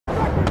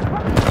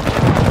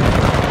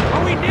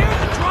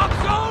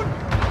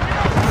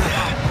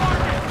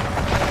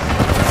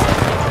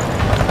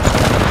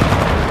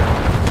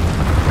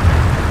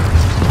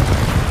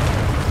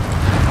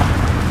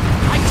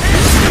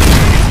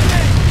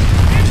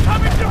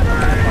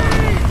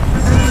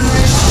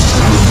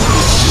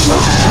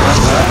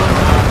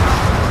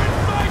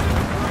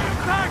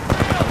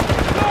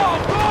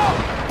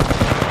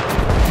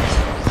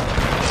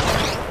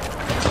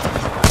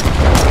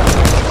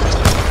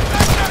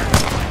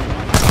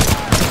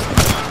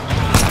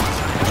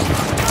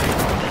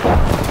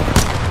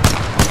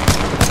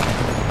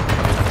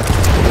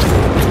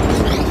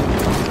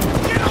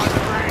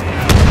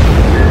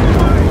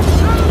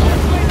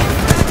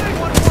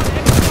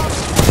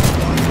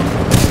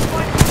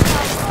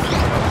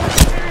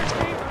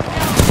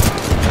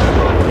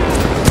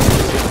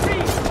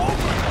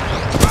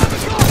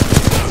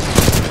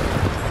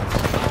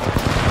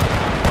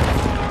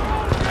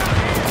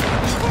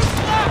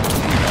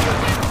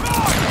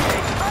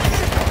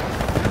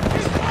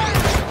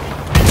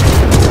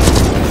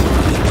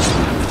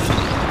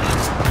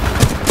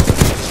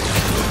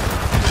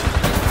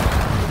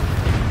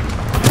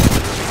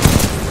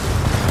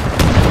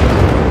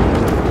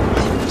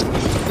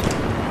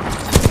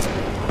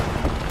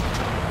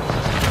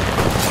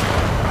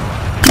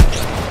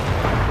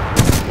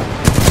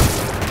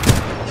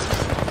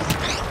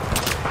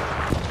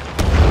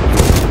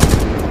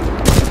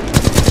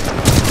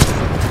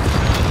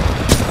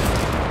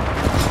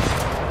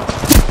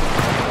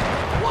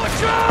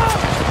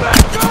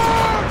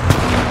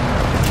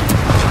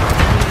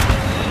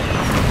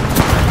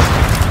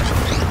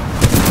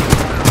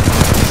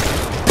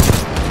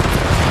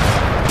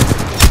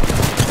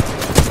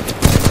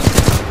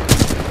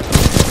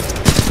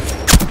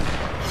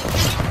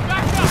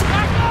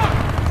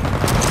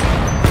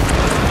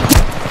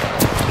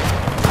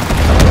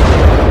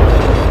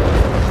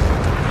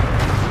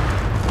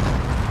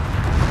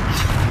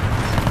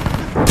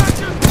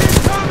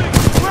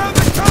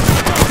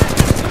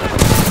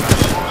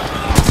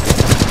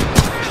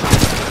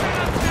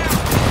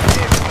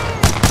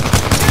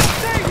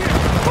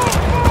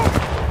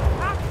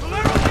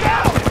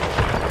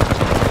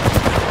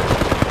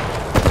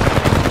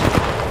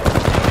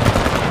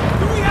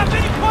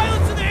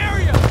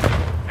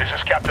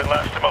Captain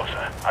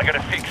Lastimosa. I got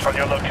a fix on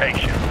your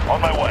location.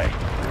 On my way.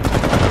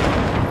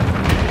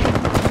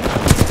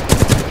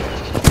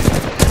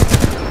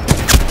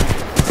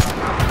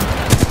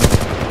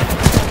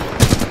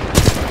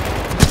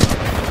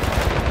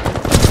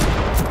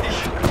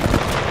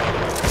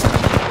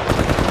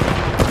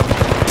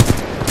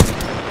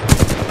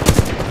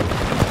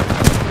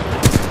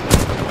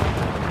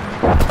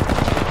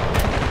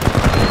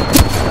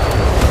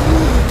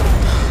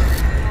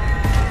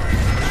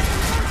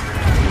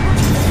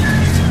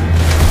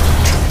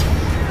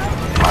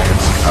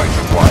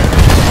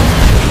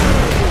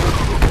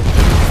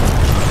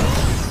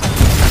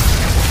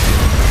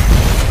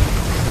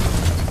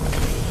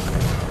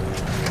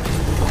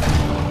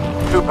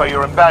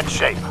 You're in bad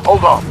shape.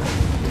 Hold on.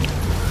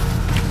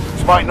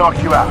 This might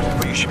knock you out,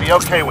 but you should be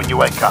okay when you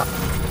wake up.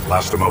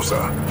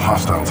 Lastimosa,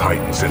 hostile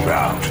Titans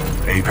inbound.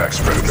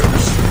 Apex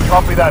predators.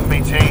 Copy that,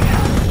 BT.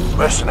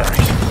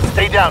 Mercenaries.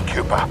 Stay down,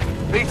 Cooper.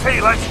 BT,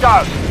 let's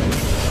go!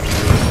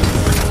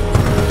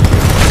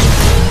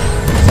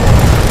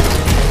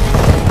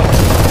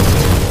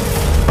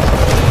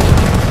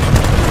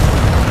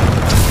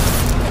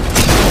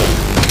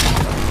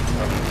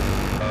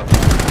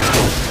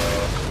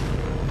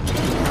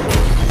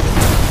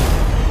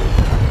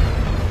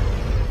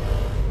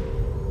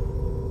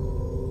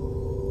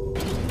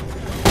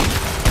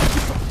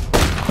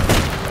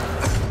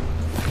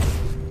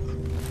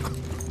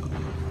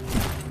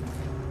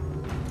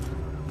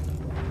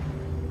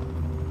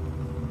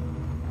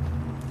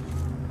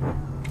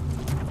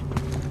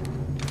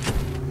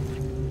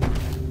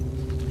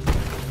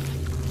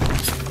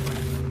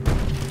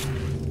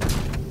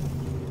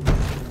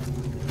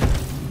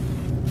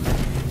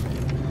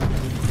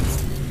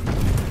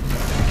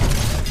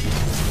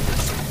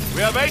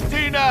 We have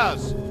 18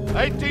 hours.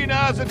 18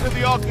 hours until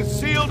the Ark is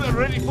sealed and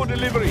ready for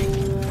delivery.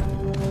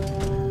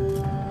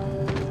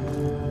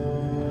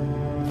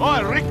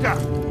 Oi, Richter!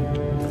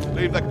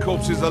 Leave the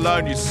corpses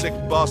alone, you sick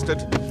bastard.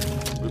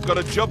 We've got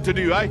a job to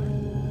do, eh?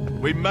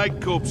 We make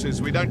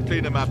corpses, we don't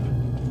clean them up.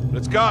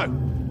 Let's go!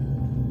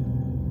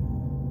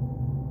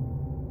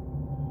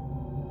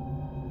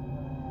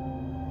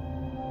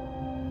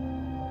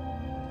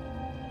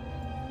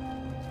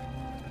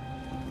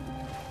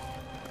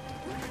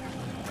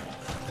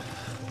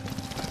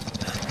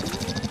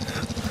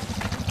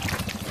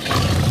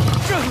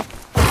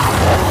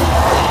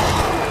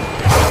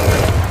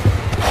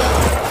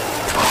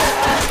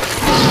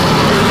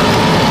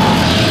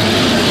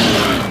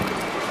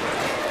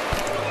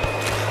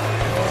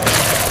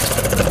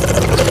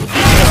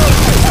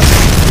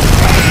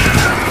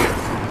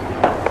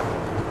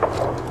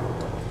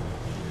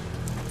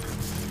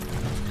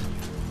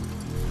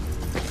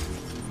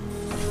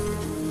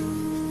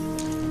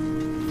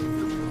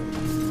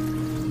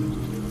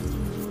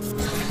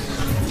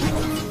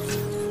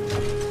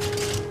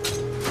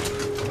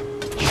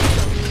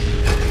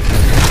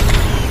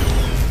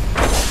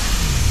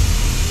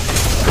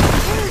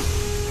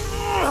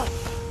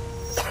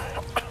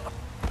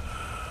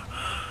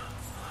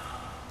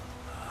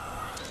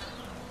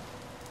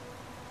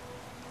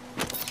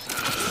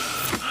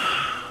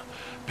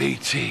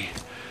 BT,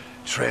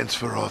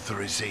 transfer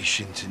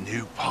authorization to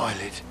new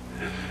pilot.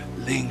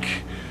 Link,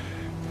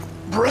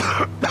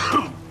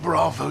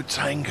 Bravo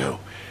Tango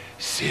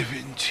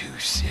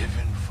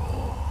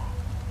 7274.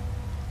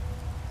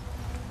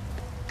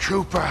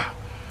 Cooper,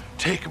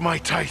 take my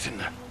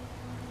Titan.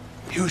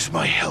 Use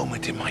my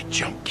helmet and my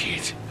jump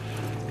kit.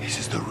 This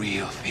is the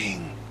real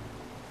thing.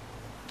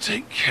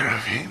 Take care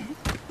of him.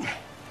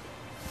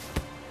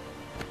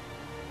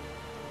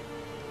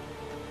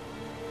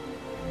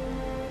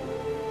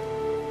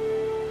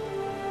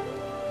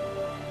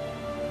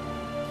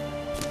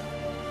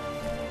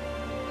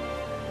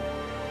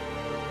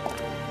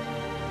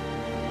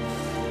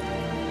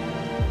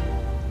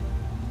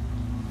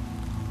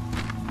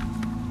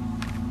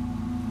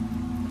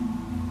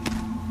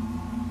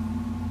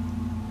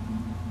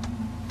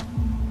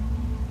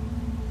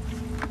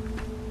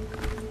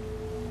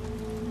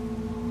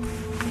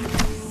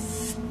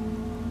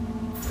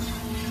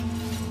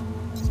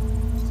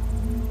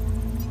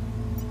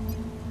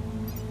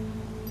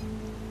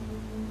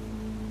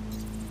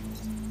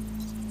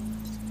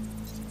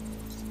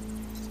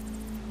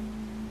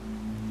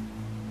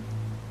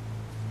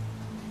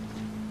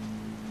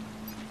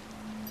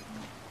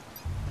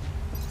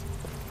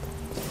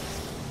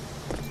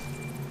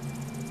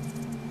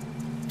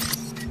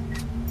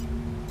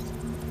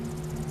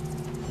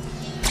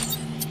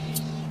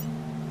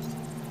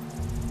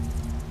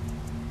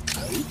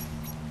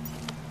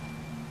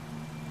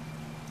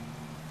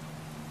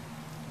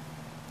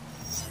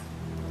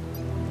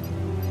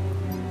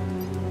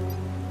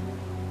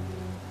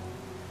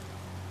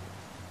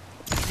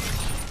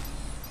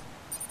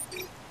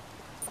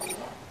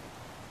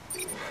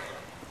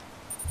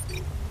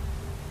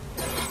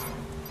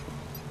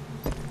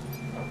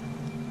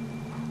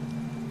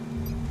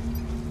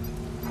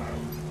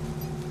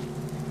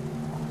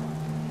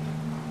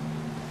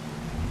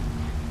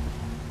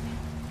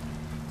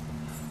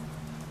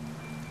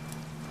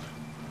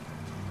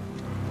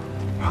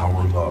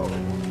 Power low.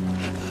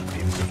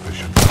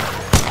 Insufficient.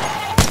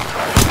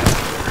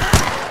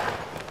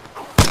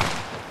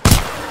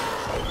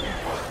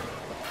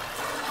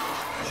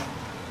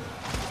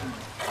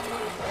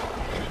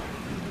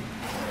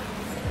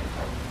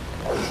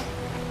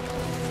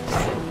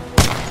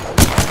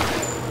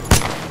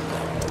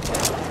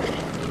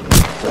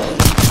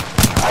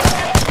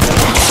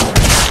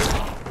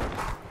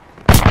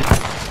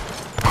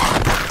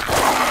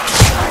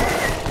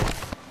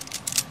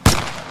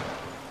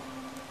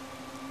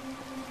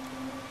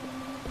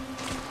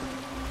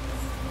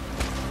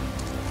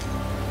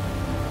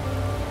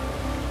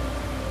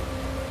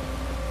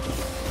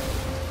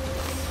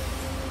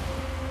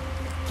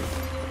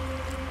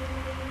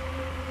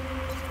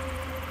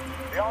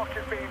 The Ark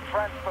is being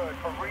transferred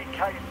for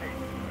recasing.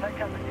 Take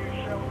out the new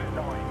shell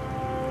design.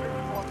 This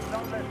was no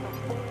less than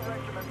 4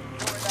 regiments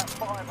during that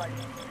fire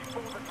base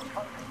before the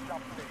Draconians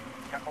jumped in.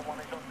 Kappa 1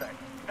 is on deck.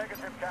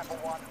 Negative, Kappa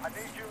 1. I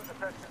need you at the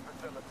testing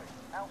facility.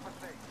 Alpha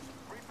C,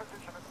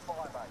 reposition at the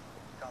fire base.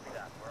 Copy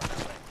that. We're about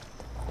ready.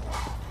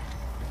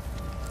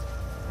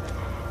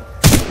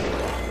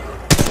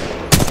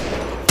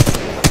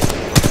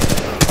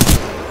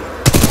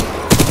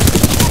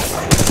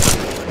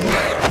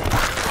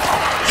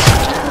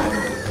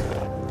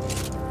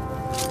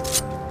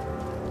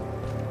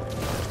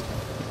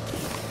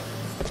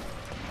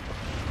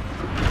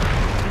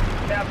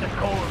 Captain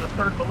Cole of the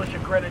 3rd Militia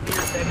Grenadiers,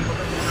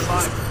 anti-militia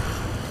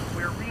survivors.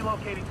 We are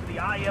relocating to the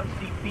IMC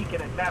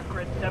beacon at map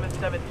grid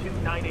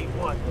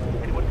 772981.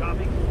 Anyone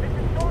copy? This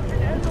is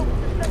Sergeant Endo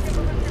from the 2nd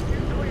Militia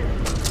View Clear.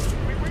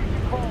 We reached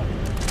the call.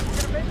 We're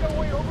gonna make our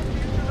way over to you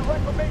to the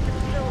reclamation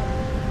facility.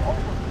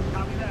 Over.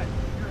 Copy that.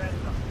 Keep your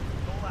heads up.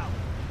 Roll out.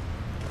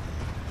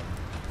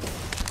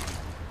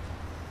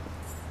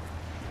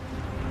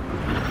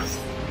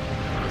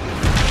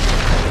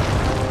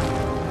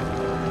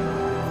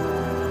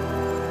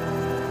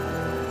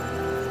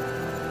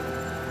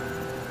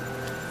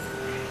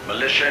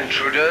 Militia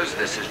intruders,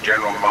 this is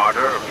General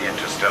Marder of the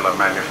Interstellar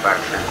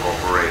Manufacturing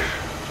Corporation.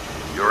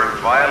 You're in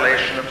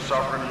violation of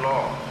sovereign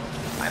law.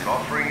 I'm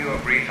offering you a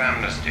brief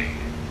amnesty.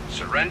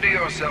 Surrender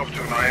yourself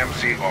to an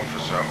IMC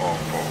officer or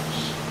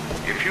force.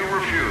 If you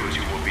refuse,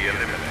 you will be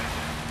eliminated.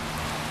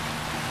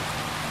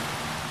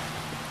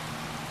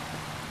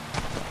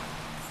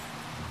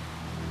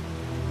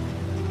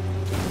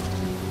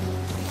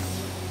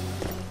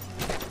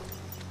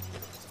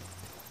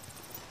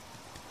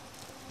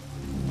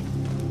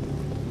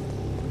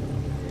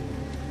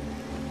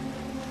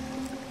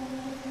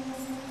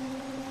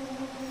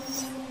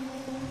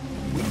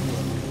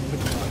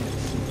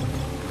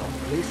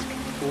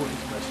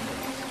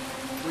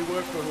 We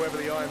work for whoever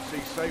the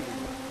IMC say we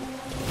work for.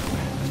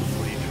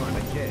 What are you trying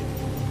to get?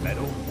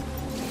 Medal?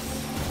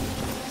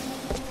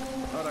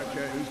 I don't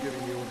care who's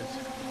giving the orders.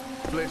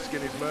 Blisk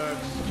and his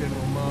mercs,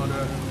 General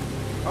Marder.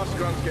 Us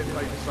grunts get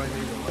paid the same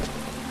either way.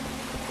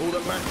 All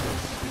that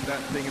matters is that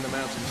thing in the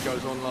mountains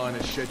goes online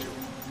as scheduled.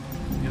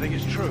 You think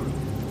it's true?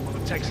 What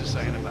the Tex is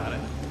saying about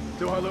it?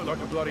 Do I look like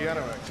a bloody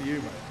anorak to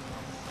you, mate?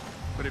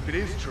 But if it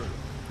is true,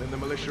 then the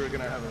militia are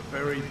gonna have a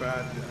very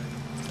bad day.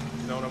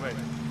 You know what I mean?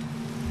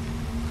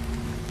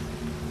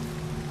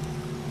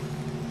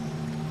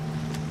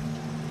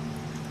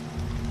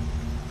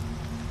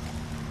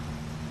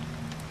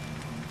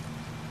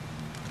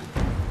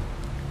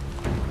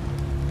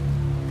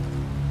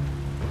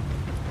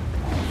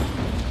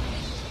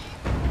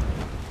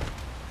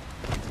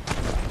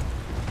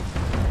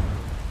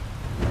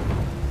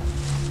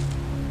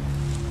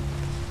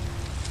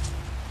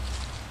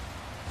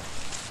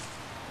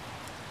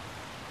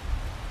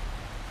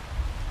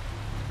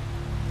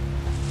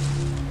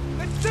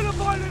 Still a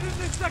violent in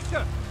this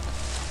sector!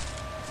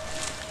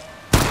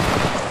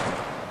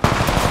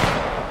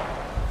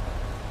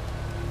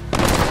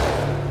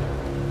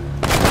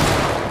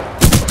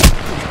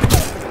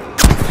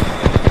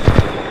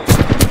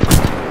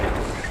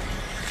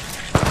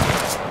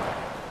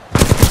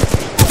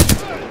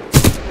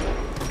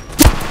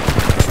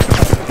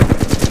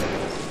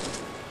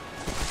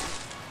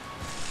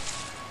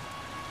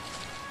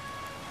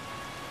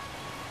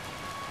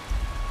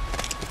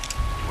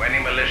 To any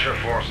militia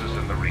forces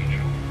in the region,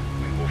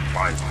 we will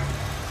find you.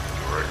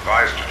 You are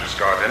advised to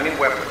discard any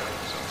weapons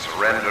and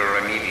surrender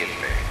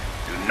immediately.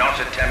 Do not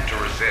attempt to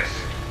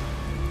resist.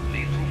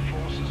 Lethal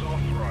force is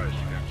authorized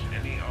against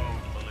any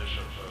armed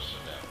militia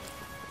personnel.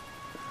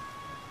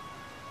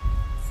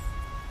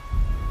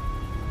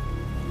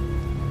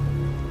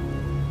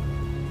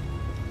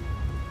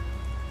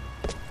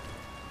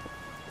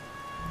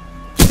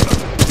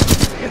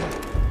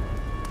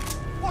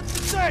 What's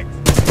the Tex?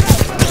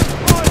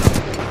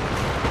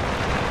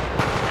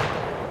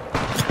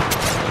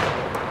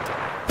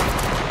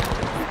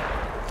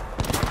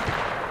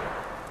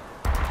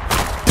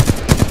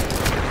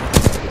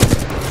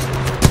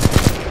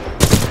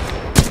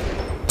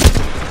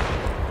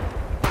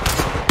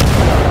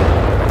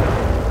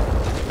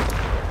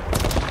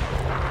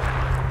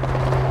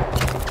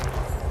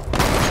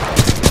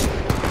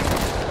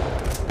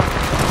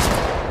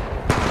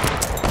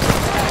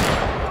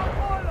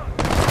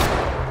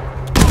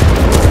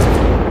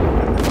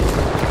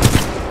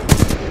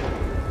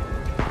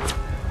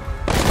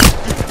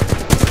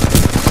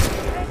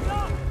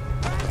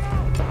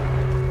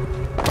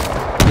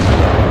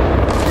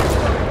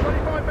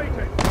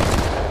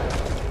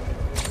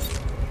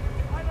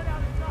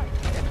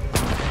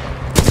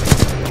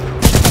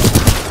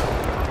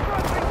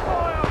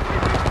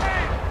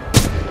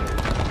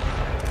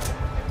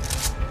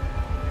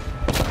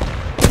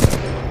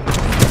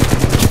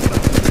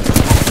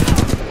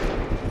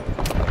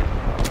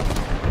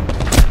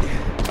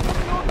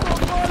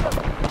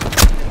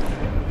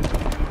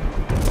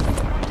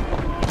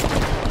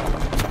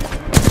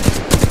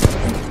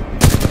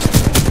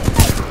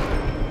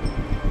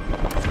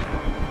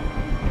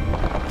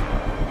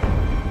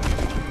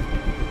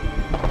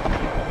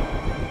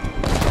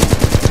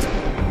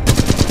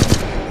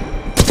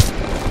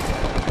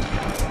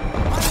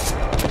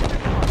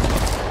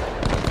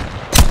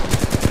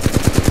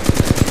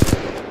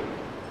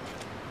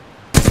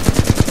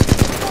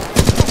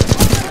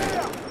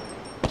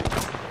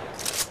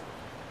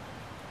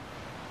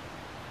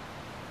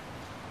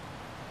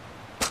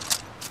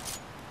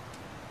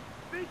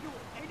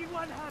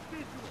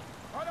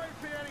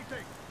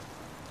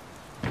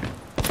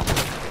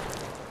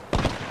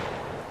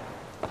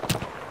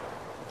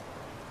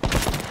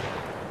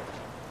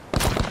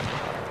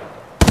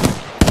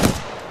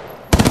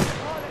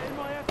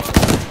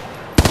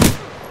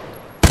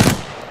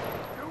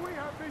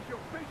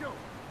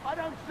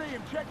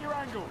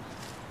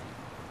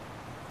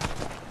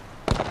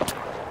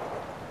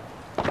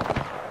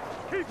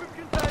 Keep him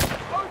contained!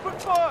 Open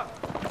fire!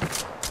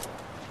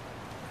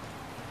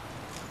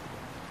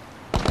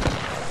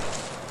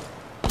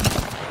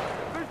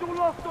 Visual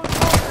lost on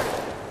target!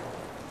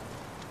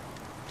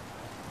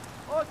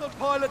 Eyes on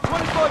pilot,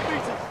 25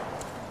 meters!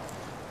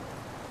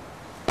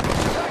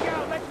 Back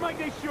out, let's make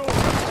this short!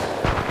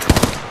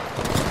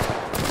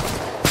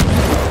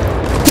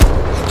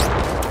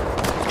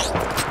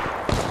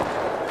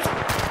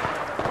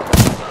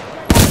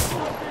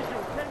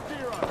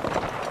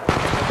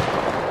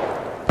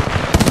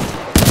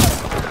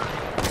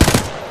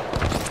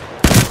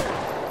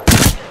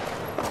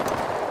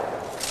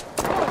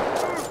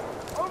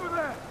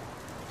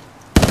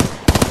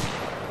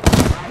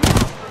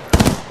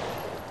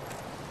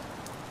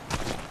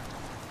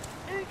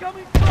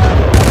 Incoming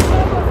fire!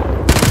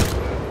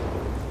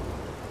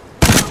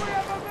 Do we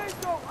have a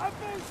visual? A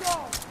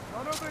visual!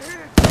 Not over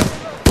here!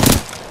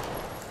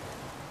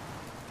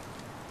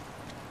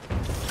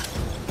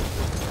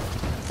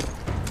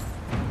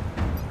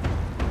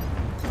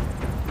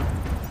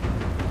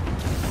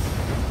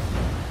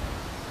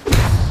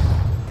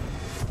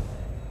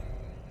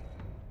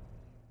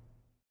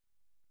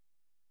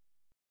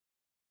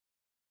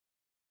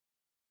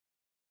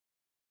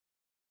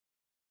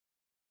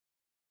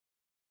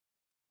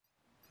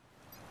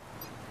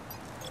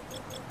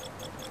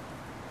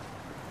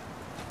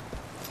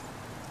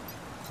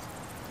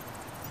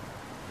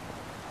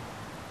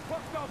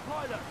 Hostile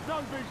pilot, no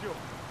visual.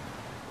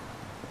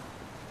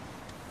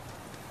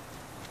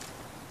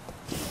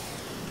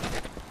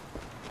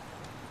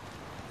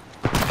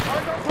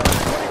 Eyes on pilot,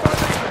 25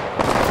 meters.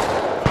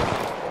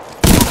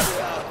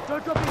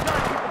 Don't drop your gun,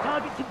 keep the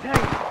target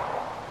contained.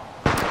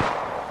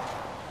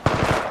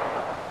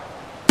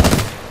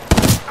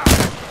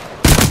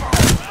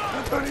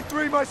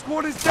 "33, my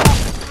squad is down!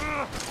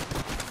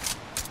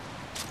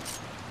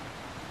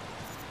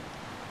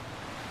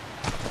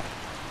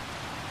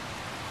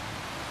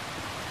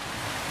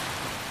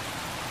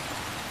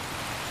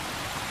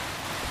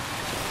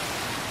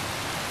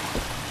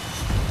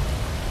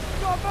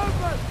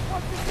 Movement!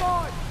 What's the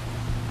side?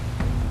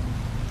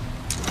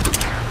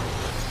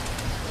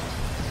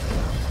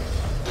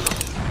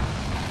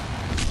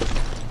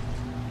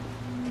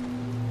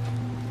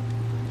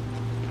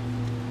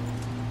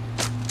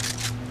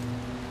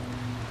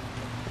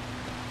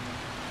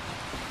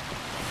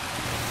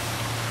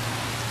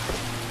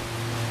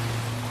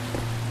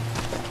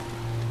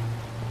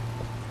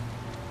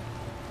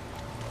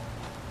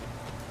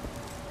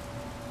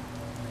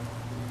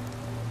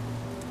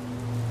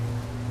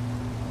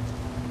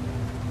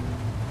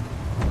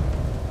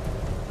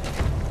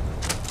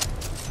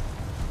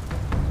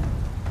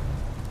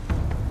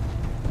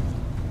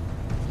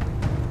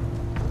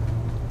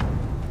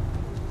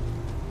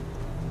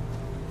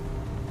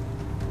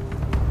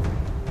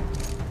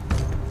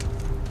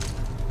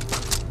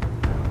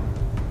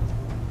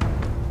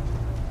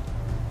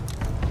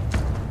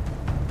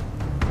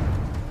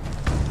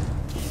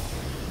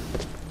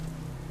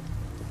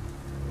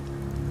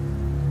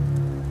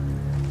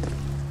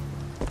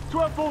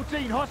 Squad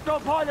 14, hostile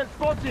pilot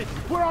spotted.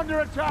 We're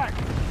under attack.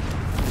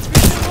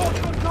 Visual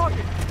lost on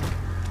target.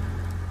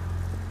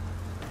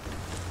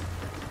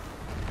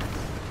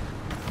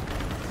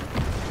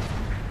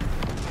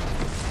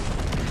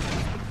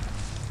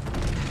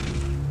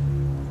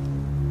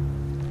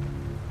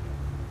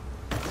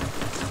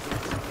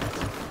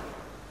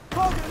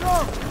 Target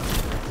lost.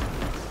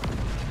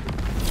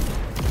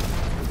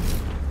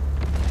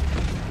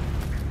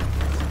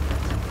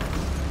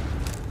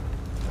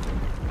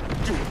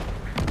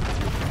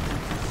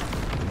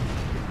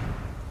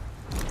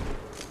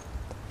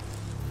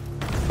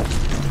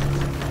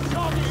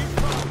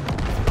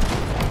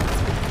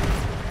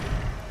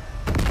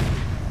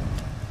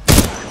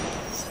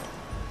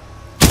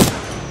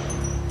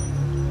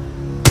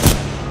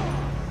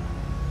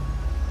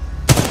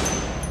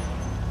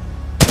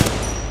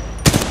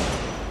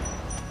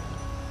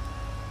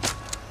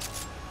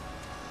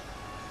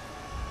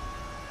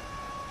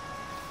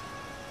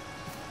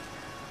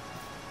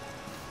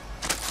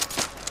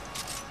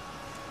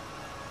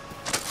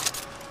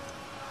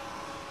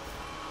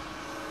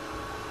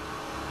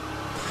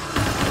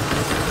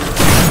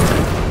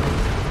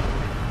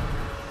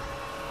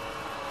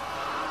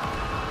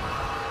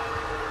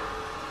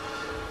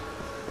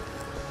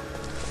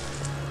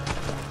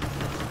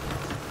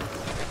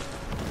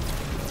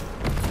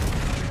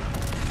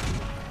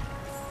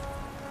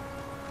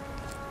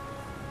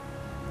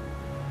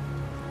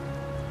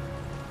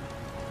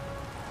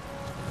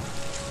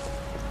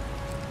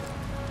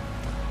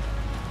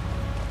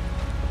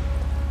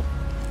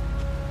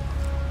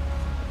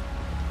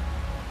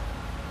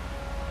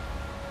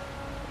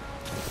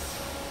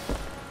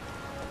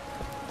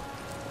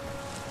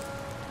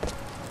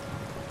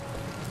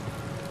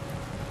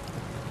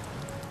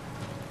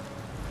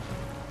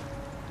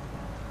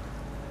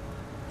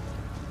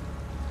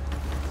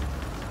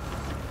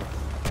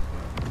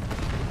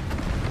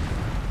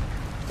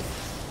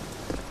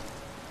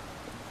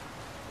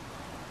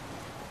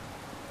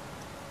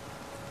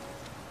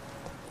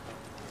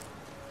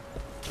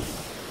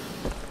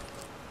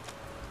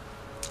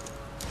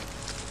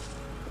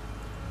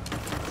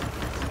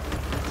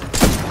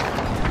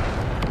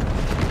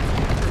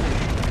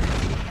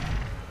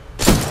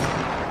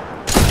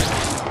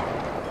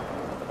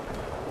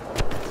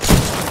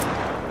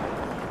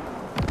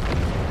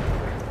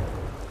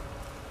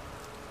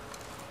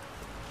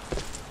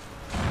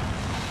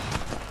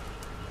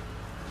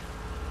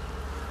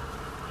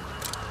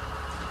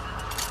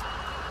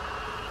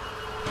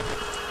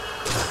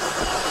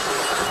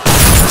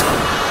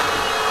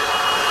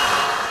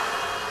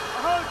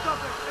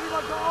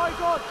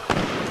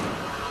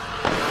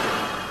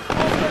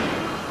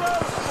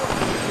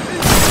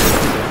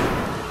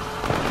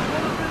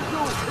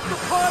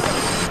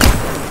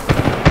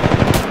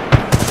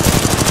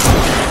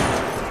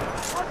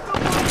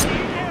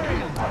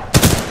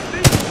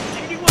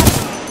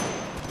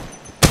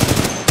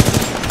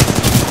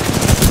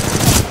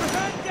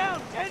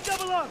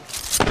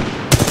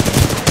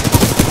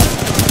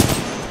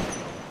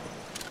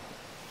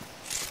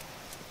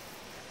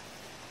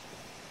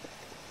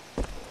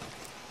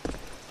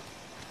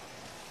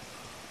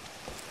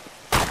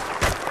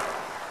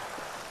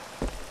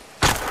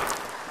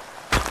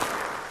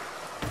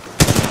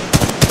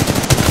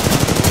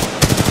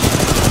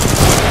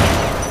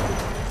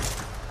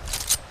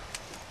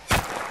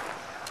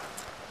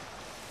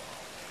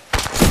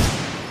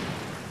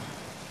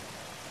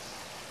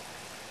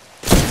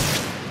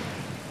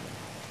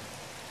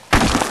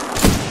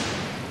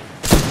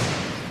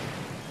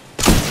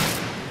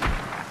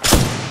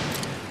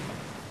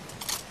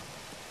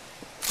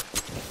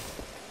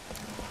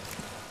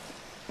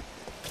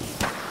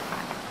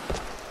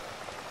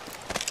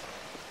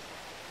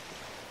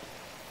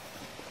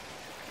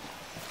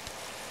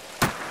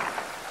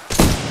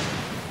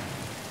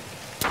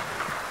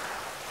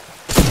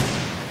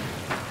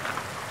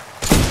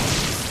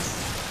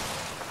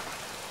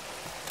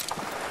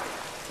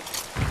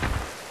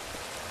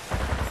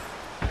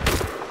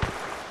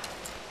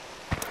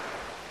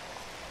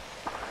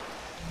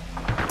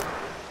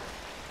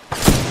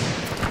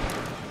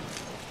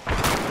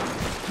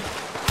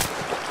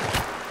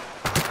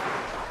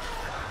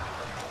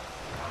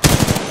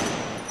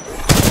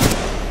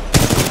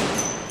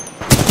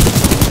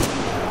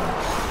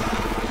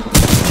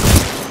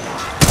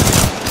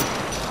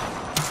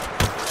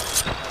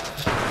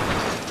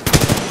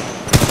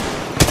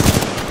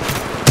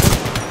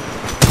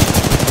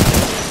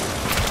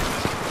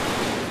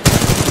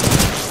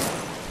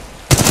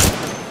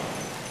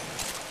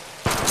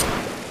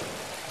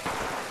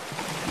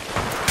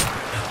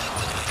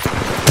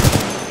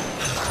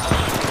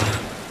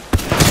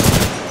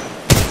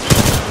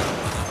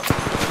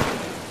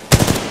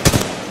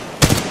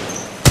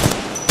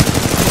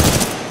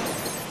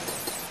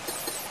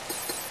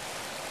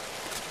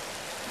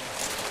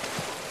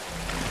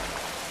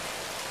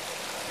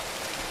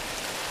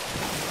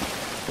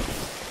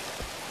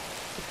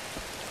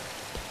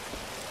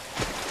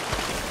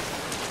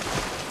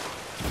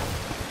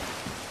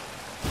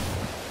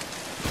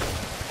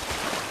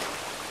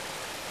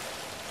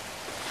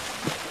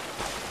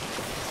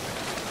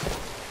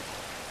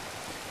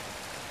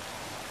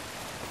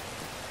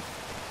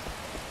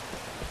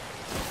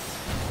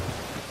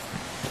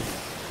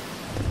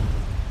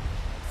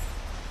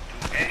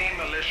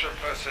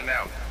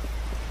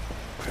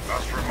 I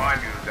must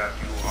remind you that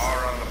you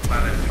are on the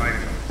planet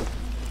Titan.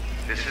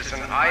 This is an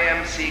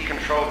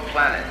IMC-controlled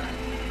planet,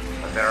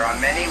 but there are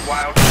many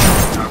wild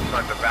animals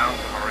outside the bounds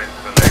of our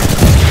installation.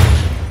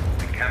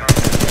 We cannot...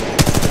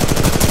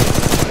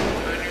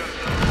 Turn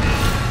yourself in.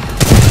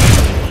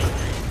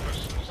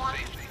 Personal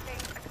safety.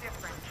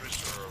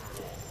 Prisoner of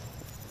war.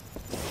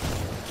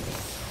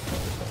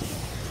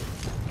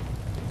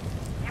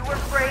 You were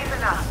brave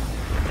enough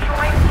to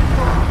join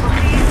people who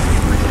believe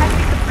in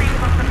protecting the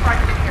freedom of the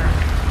frontier.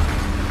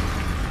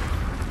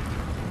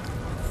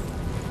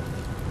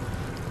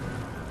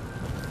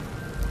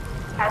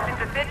 As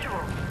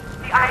individuals,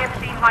 the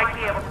IMC might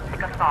be able to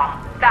pick us off.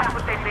 That's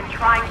what they've been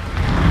trying to do.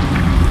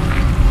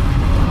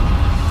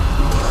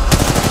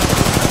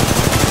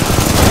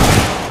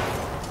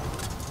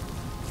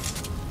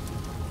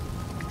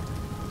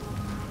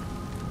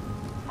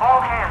 All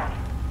hands.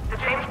 The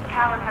James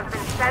Callan has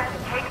been sent to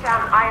take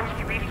down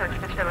IMC research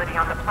facility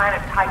on the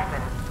planet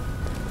Titan.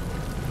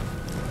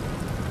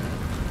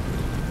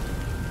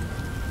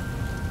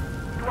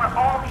 You are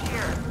all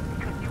here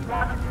because you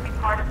wanted to be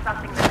part of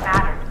something that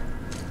matters.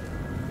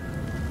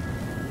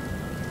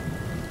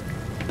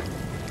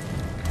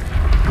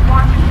 You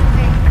wanted to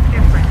make a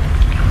difference.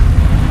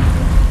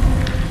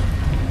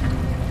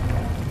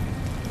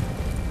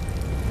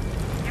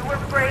 You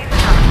were brave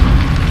enough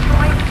to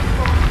join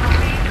people who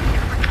believe in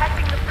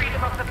protecting the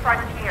freedom of the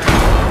frontier.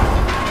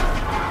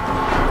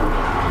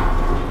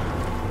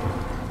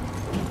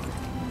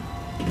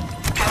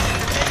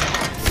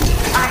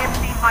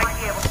 IMC might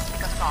be able to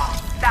pick us off.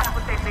 That's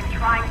what they've been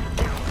trying to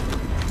do.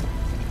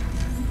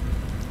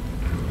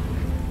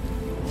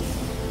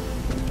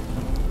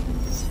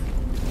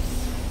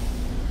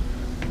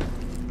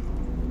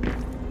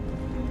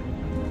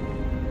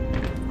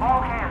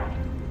 All hands.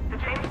 The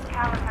James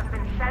Callan has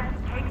been sent to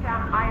take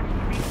down IMC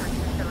research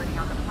facility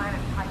on the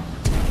planet Titan.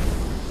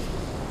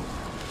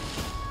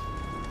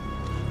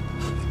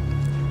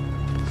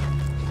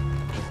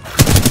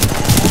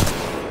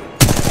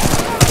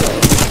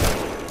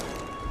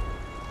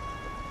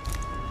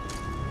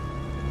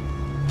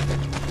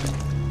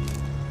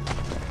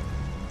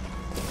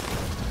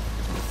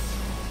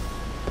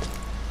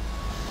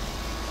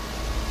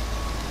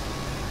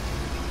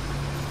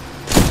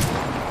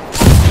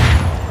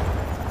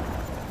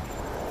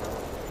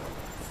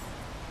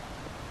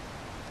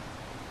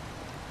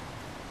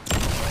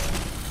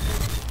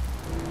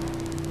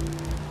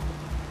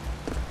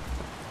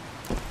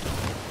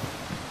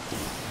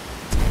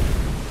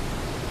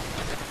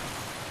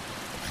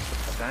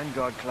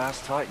 Vanguard-class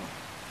Titan.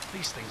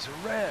 These things are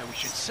rare. We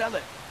should sell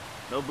it.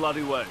 No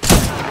bloody way.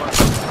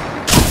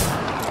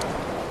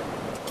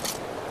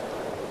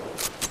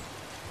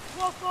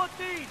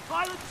 1214!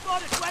 Pilot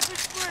spotted!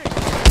 Weapons free!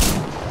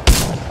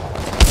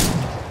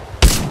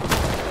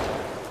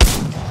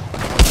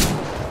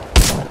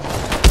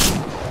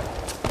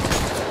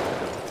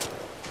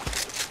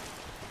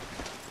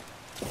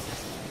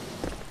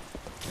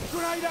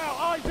 Grenade out!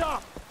 Eyes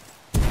up!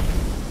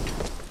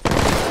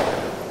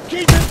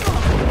 Keep it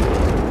up!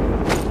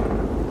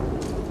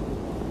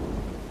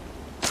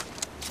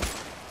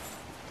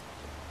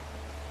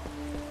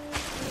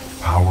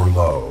 Power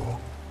low.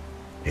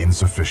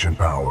 Insufficient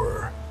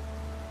power.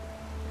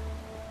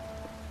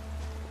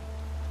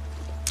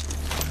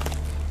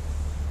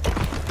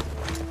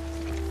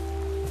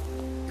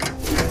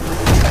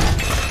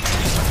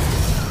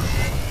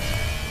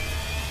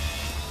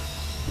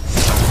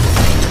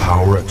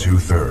 Power at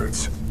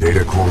 2/3.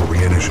 Data core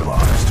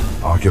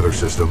reinitialized. Ocular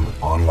system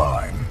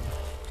online.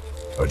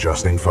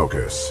 Adjusting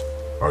focus.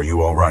 Are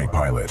you all right,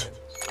 pilot?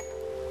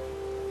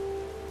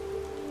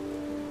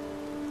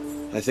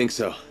 I think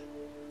so.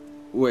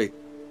 Wait,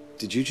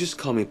 did you just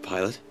call me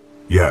pilot?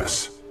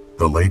 Yes.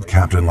 The late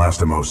Captain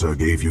Lastimosa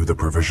gave you the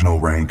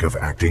provisional rank of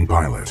acting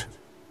pilot.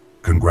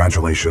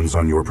 Congratulations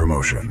on your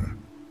promotion.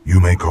 You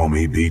may call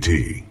me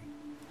BT.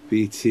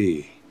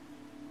 BT.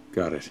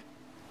 Got it.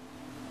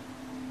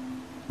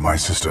 My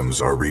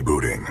systems are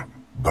rebooting,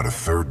 but a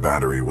third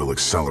battery will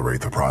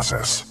accelerate the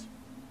process.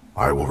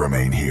 I will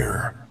remain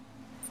here.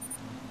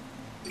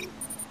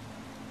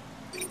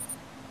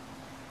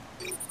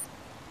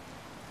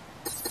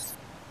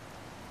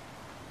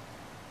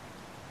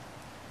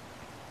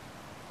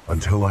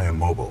 Until I am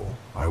mobile,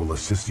 I will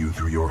assist you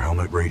through your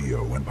helmet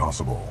radio when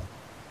possible.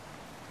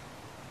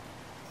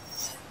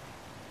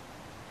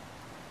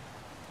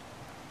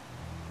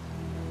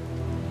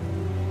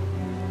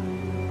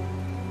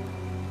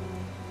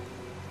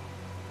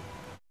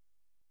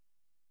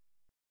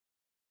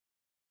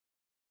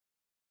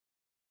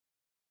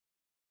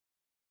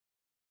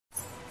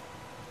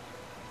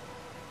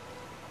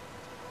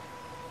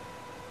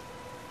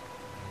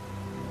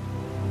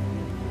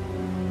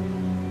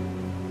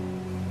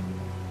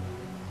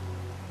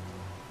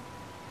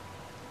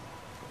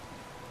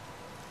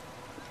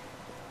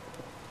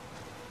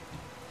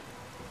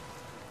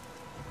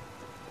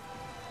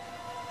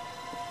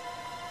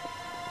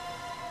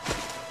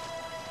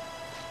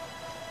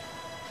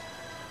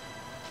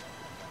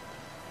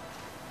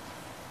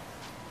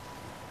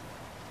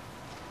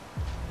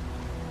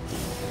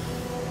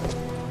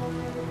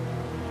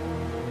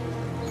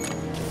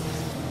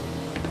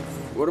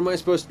 What am I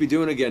supposed to be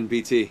doing again,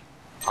 BT?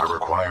 I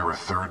require a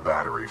third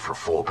battery for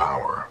full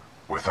power.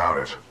 Without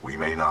it, we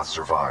may not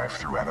survive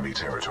through enemy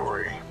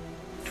territory.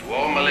 To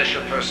all militia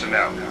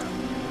personnel,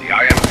 the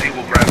IMC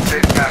will grant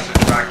safe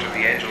passage back to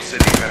the Angel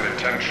City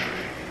Penitentiary.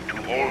 To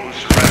all who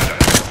surrender,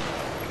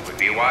 it would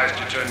be wise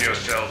to turn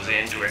yourselves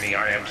in to any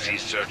IMC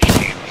search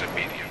teams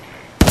immediately.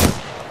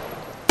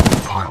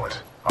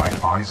 Pilot, I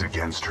advise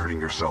against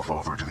turning yourself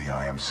over to the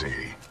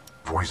IMC.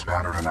 Voice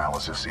pattern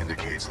analysis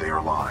indicates they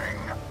are lying.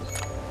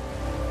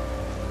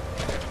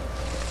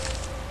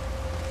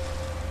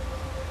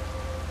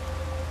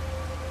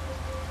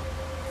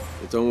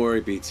 Don't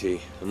worry, BT.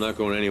 I'm not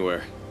going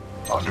anywhere.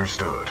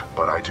 Understood,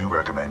 but I do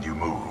recommend you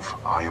move.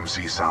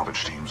 IMC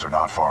salvage teams are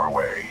not far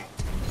away.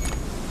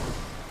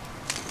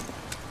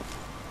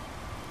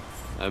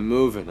 I'm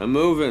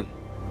moving.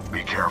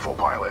 Be careful,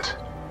 pilot.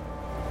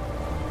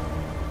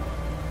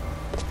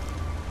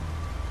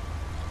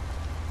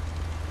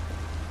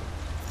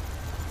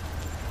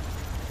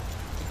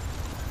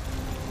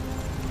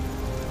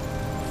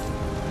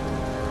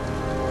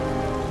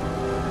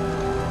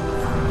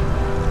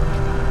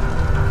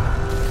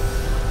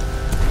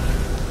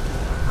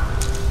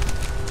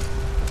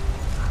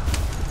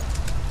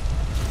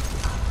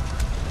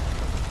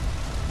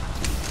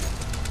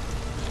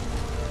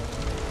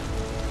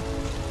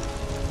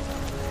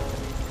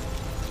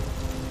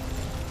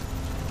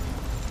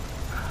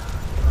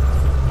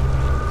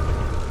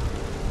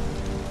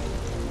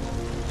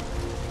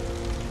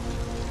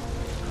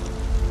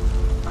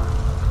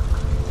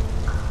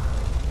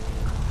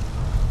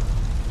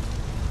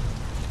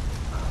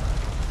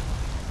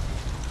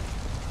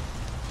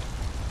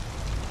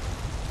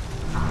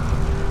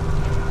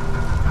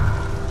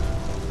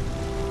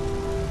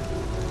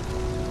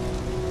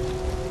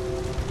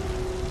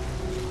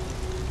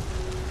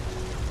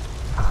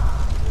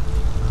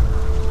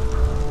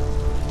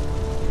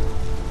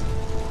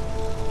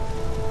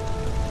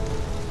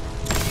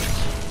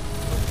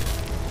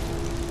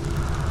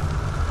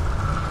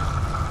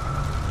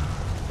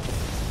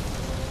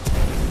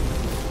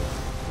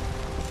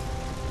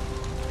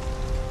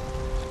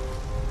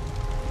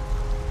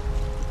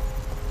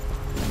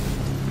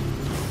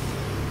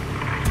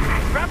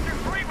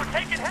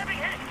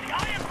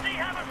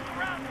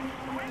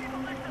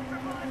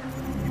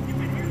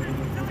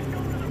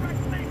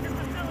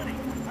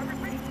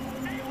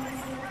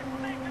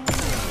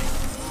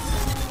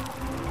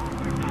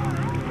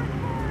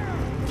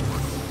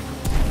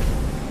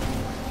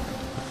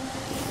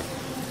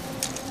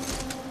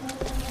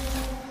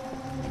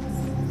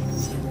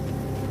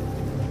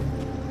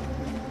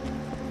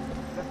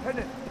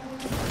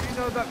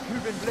 About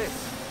Cuban Bliss.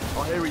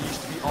 I hear he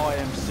used to be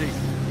IMC.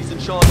 He's in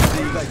charge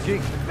of that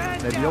gig.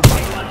 Maybe I'll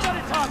What's on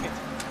the target?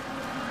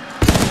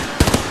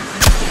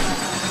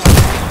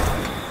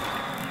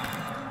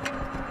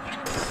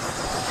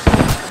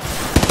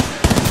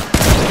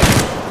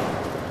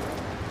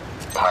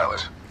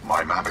 Pilot,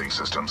 my mapping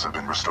systems have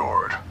been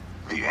restored.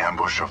 The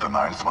ambush of the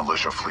 9th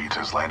Militia Fleet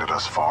has landed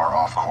us far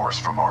off course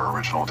from our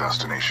original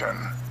destination.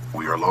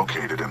 We are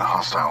located in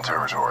hostile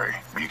territory.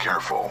 Be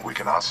careful, we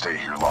cannot stay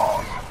here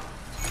long.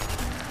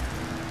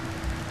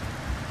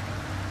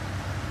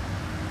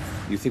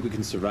 You think we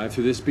can survive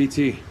through this,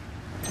 BT?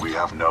 We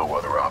have no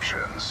other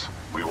options.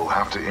 We will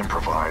have to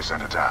improvise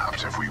and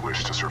adapt if we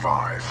wish to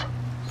survive.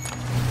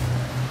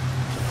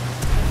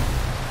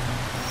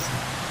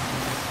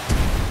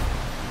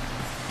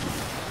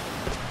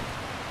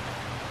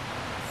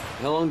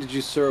 How long did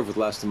you serve with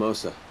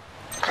Lastimosa?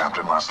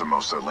 Captain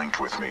Lastimosa linked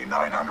with me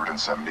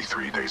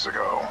 973 days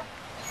ago.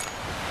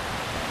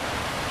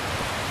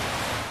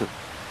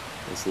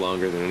 That's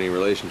longer than any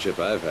relationship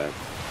I've had.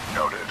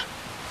 Noted.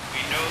 We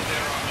know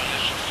there are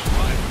militia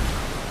survivors.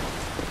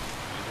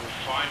 We will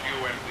find you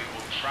and we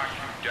will track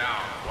you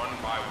down one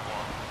by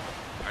one.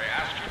 I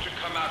ask you to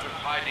come out of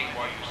hiding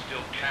while you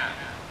still can.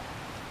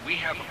 We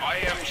have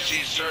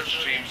IMC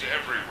search teams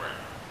everywhere.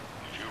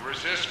 If you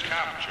resist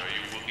capture,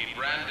 you will be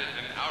branded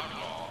an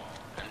outlaw,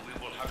 and we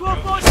will have no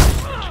reason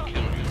to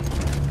kill you.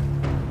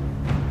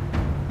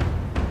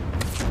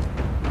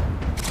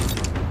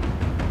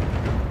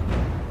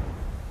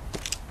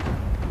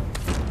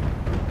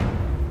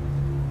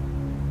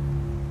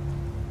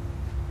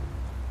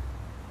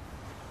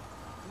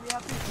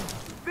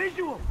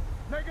 Visual!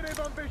 Negative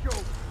on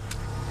visual.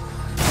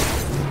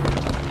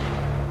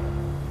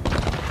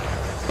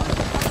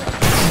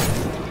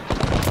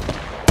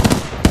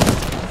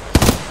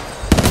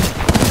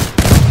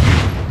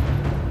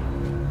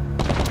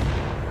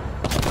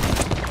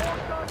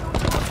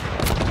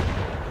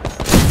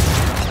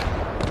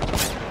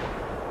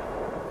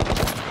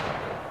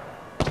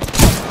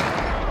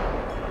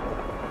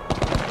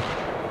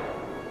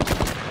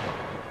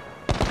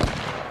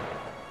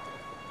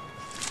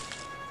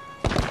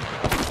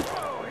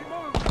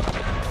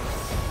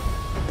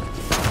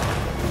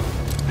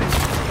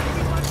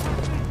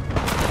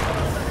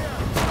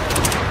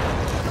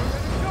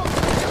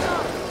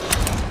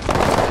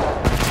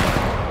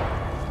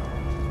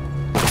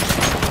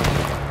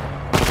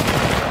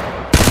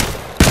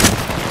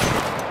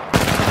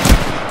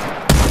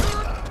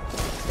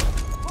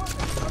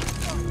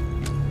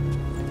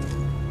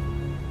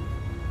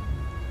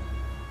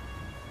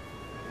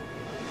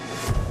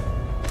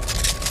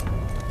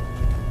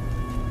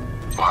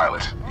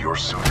 Pilot, your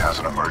suit has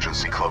an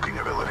emergency cloaking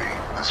ability.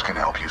 This can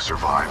help you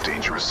survive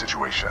dangerous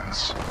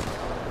situations.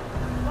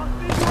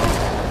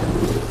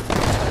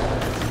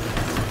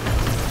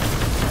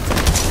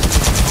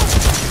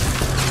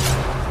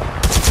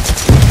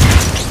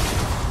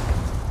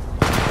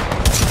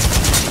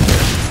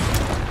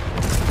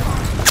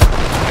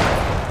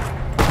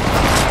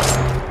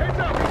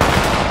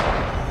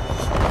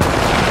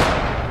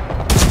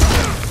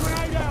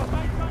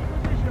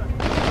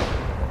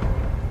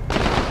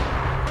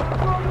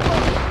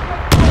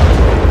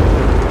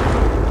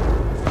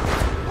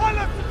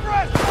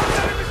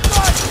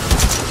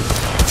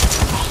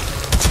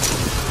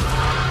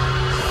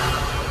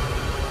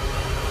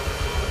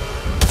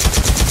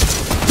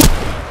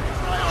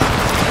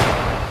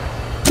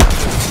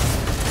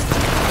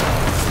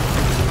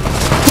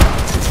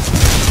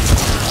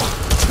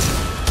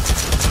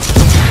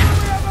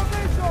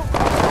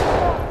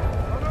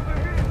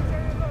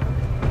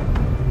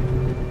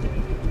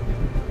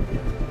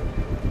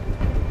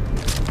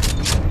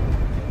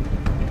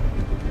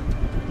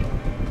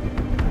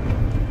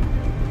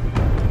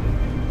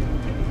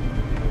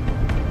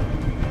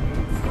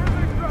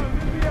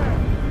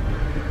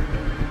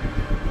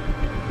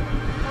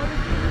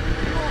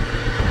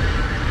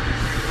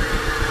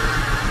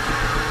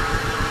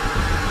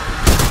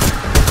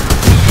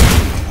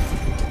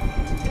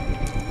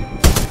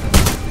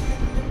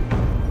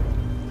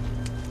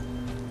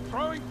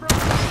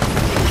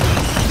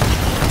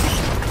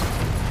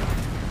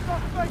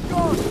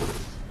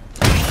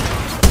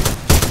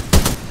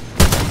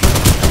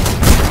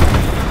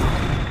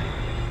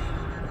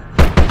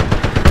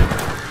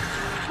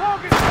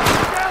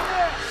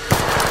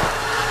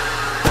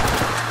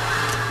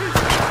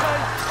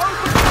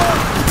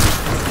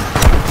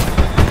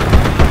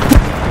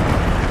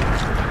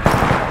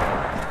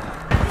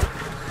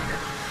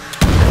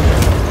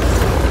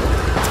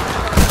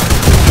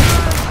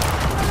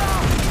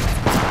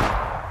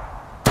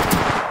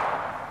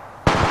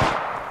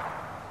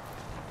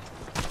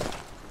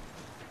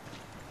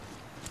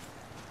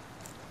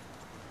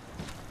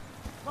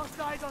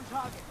 Eyes on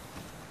target.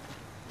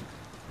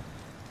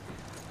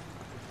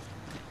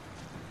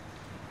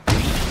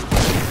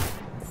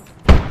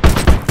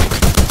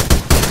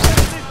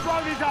 This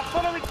drone is up.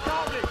 Follow its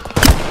target.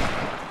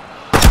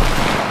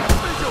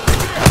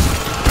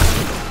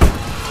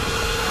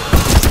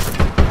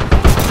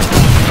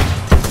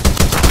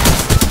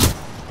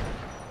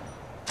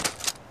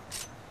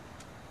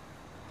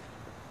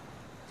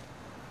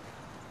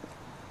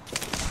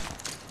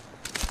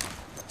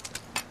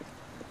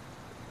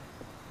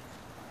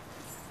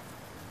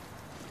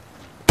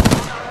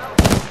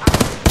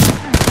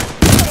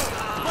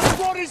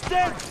 He's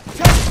dead!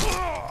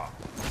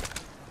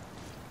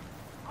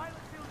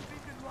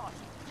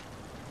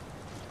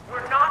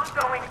 We're not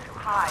going to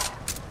hide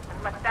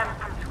and let them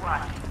come to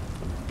us.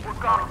 We're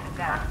going to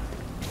them.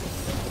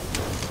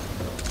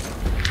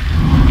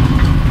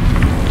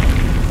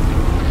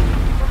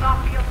 We'll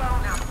not be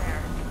alone out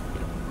there.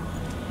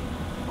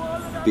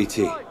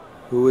 BT,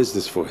 who is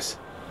this voice?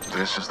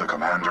 This is the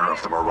commander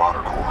of the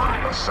Marauder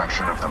Corps, a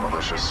section of the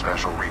Militia's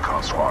Special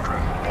Recon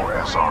Squadron, or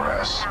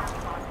SRS.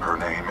 Her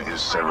name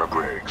is Sarah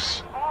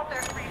Briggs. All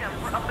their freedom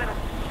for a little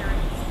security.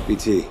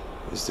 BT,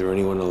 is there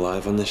anyone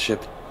alive on this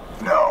ship?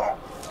 No.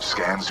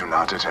 Scans do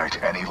not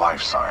detect any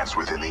life signs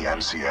within the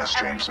MCS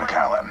James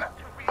McAllen,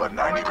 but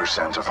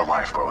 90% of the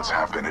lifeboats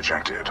have been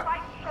ejected.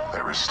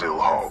 There is still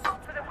hope.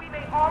 So that we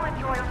may all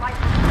enjoy a life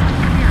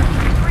here,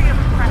 free of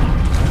oppression.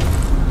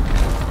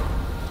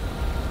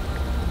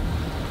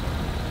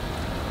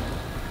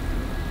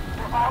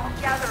 We're all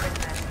together in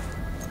this.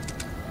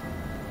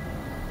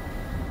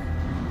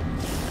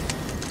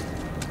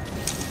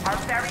 Our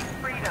very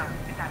freedom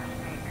is at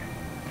stake.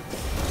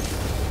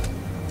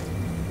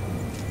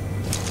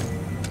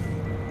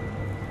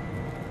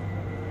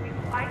 We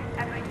fight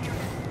as a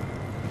unit,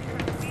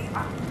 because we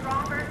are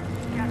stronger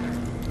together.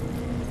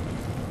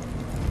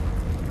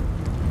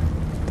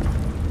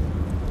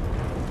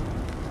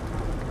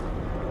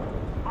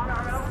 On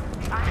our own,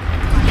 the iron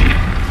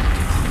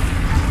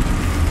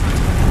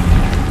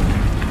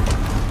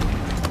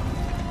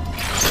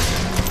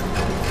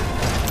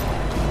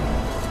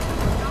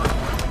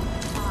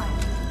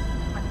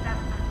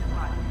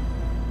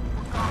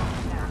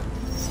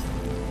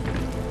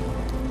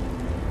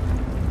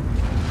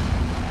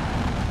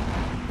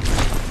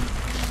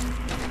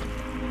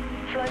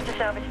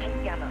Salvage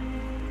Team Gamma.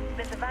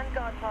 There's a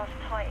Vanguard-class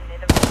Titan near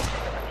the road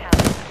of the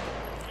McAllen.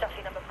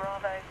 Chassis number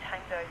Bravo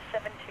Tango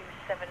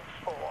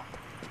 7274.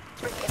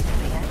 Bring it into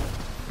the end.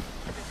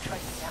 I've been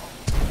tracing out.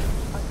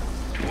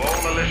 To all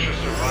militia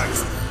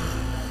survivors,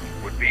 it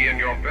would be in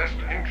your best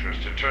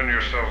interest to turn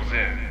yourselves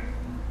in.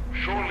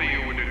 Surely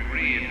you would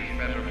agree it is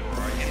better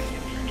for our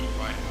infantry to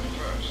fight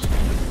first,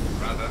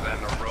 rather than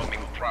a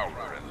roaming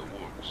prowler in the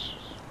woods.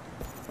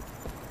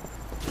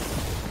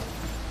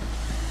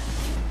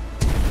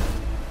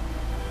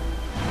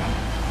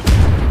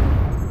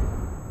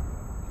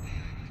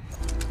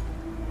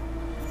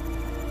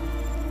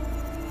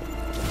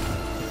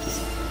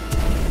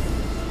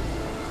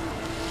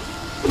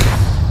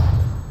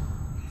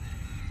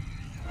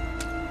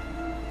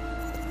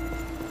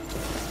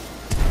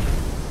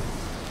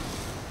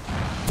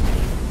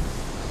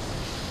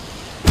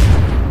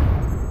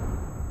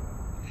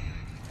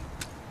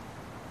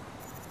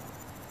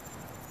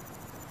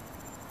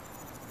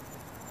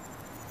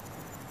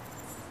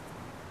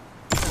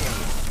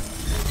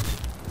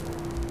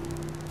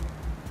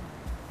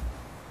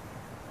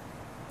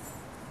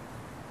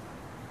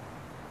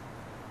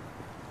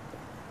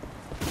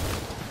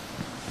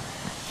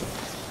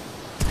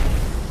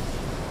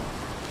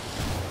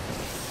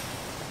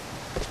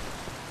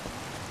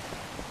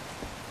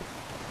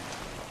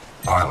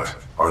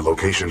 Our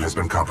location has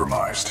been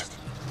compromised.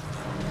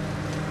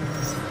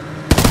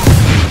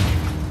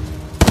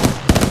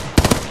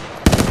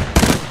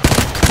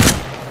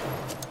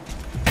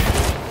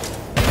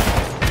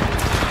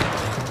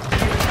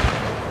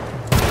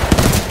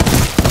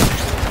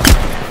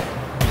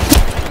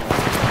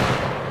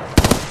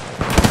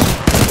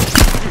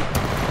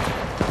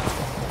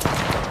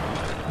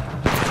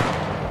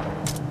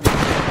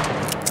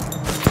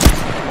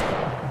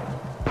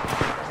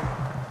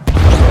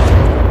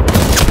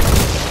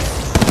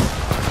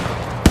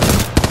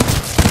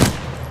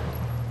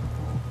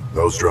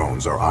 Those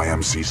drones are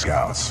IMC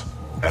scouts.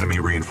 Enemy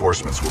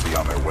reinforcements will be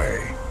on their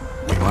way.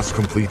 We must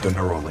complete the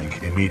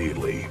Neuralink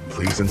immediately.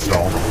 Please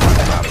install the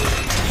final battery.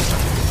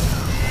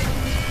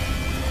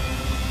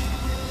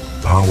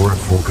 Power at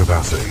full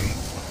capacity.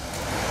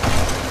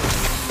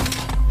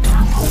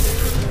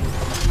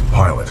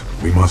 Pilot,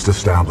 we must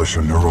establish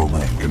a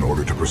Neuralink in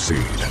order to proceed.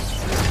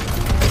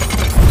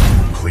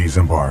 Please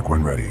embark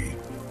when ready.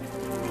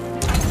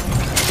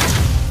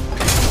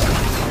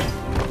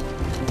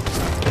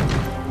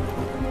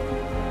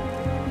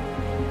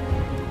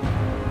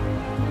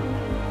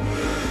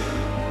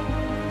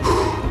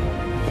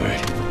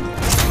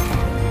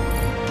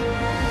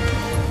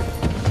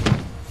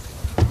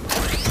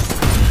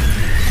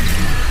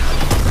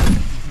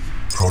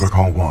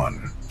 Protocol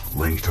 1.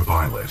 Link to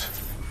pilot.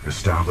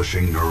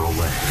 Establishing neural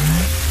link.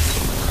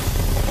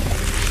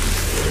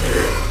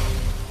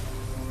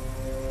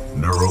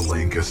 Neural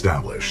link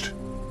established.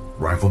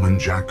 Rifleman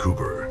Jack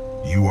Cooper,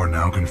 you are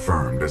now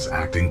confirmed as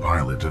acting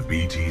pilot of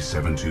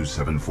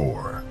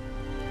BT-7274.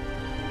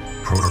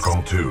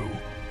 Protocol 2.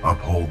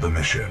 Uphold the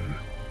mission.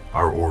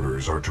 Our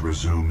orders are to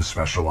resume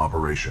Special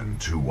Operation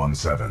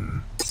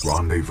 217.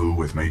 Rendezvous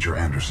with Major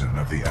Anderson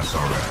of the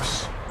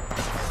SRS.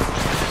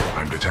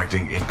 I'm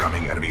detecting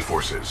incoming enemy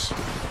forces.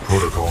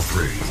 Protocol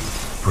 3.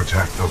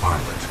 Protect the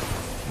pilot.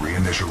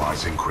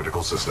 Reinitializing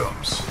critical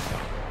systems.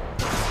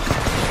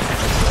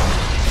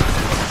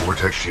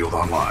 Vortex shield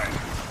online.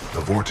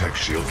 The Vortex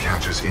shield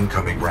catches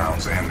incoming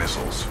rounds and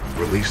missiles.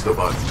 Release the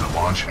button to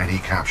launch any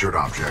captured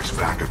objects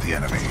back at the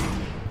enemy.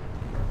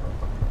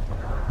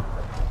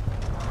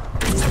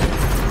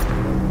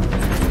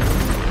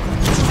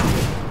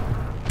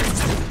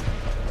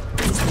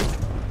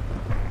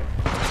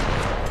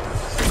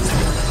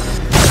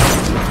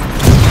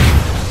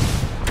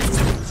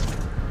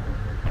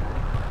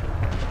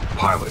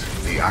 Pilot,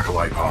 the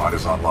Acolyte pod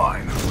is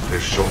online.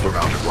 This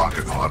shoulder-mounted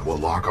rocket pod will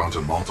lock onto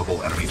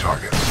multiple enemy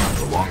targets.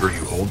 The longer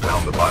you hold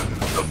down the button,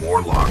 the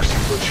more locks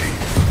you achieve.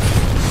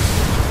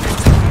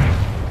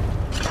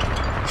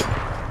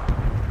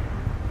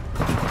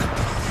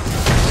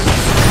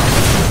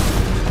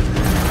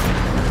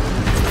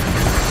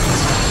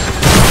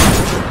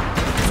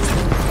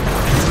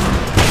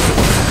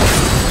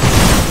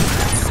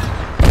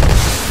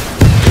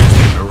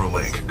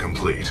 Neuralink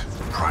complete.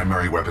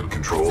 Primary weapon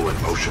control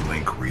and motion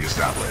link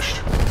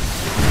re-established.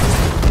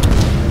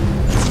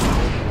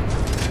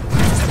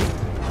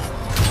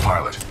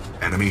 Pilot,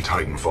 enemy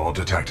Titanfall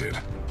detected.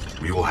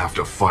 We will have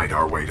to fight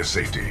our way to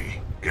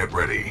safety. Get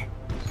ready.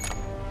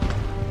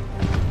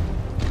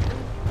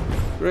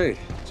 Great.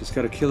 Just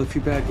gotta kill a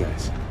few bad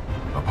guys.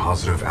 A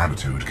positive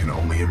attitude can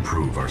only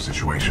improve our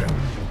situation.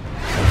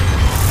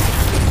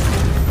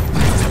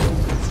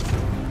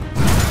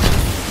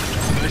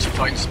 Militia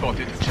Titan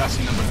spotted,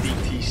 chassis number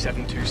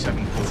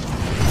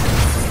BT-7274.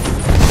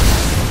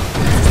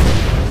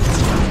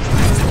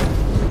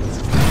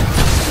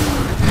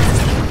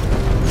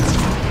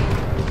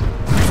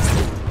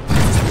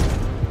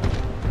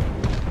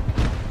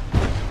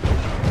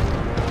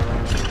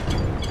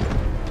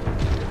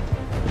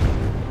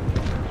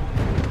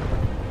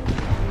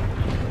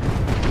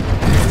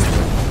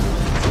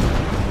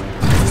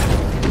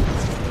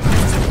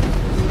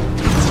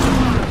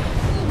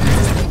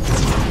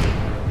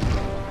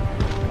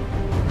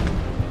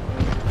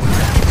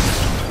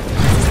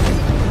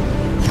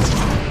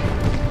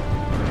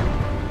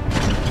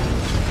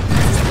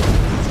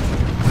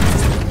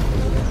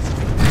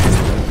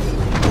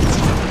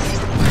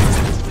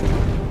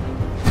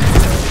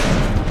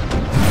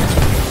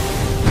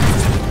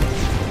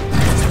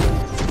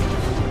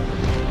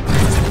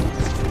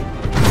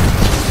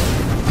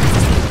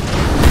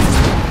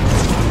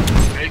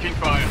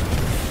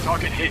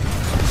 Target hit.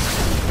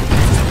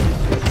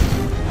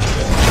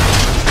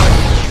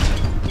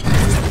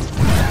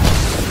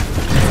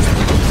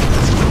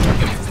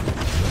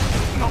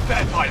 Not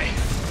bad, pilot.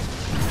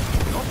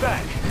 Not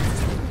bad.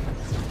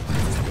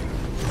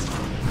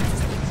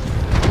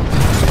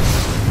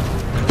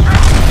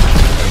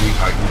 Enemy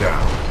Titan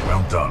down.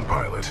 Well done,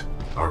 pilot.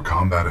 Our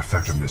combat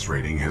effectiveness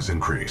rating has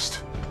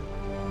increased.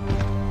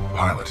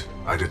 Pilot,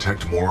 I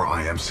detect more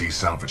IMC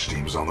salvage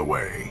teams on the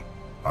way.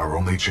 Our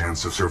only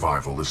chance of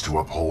survival is to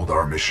uphold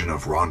our mission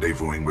of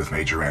rendezvousing with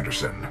Major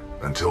Anderson.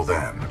 Until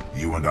then,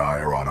 you and I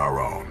are on our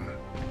own.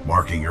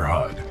 Marking your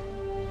HUD.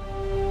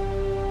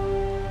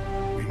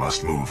 We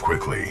must move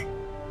quickly.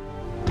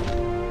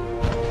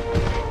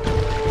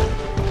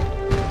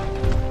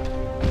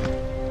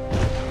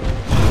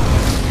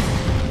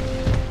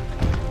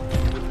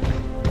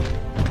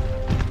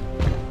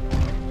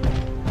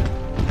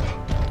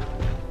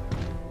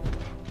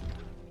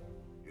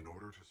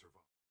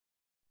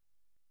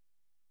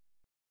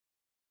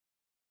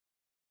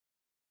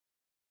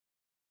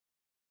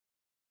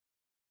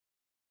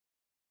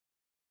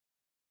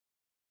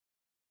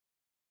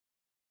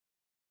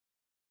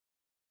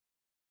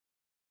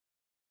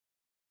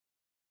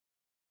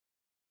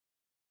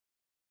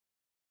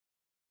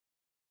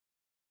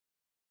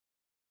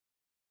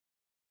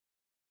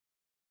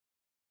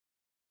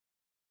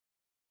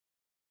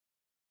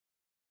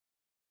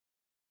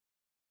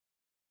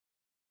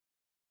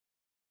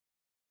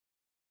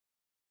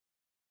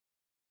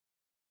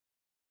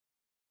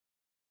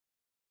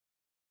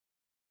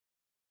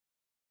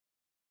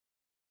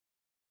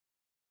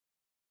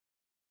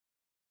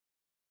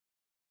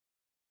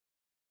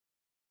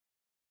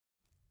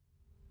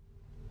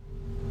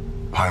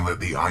 Pilot,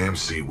 the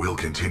IMC will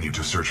continue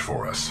to search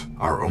for us.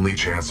 Our only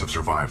chance of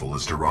survival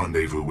is to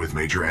rendezvous with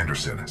Major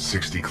Anderson,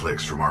 60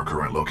 clicks from our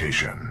current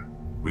location.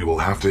 We will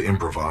have to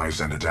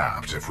improvise and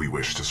adapt if we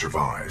wish to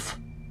survive.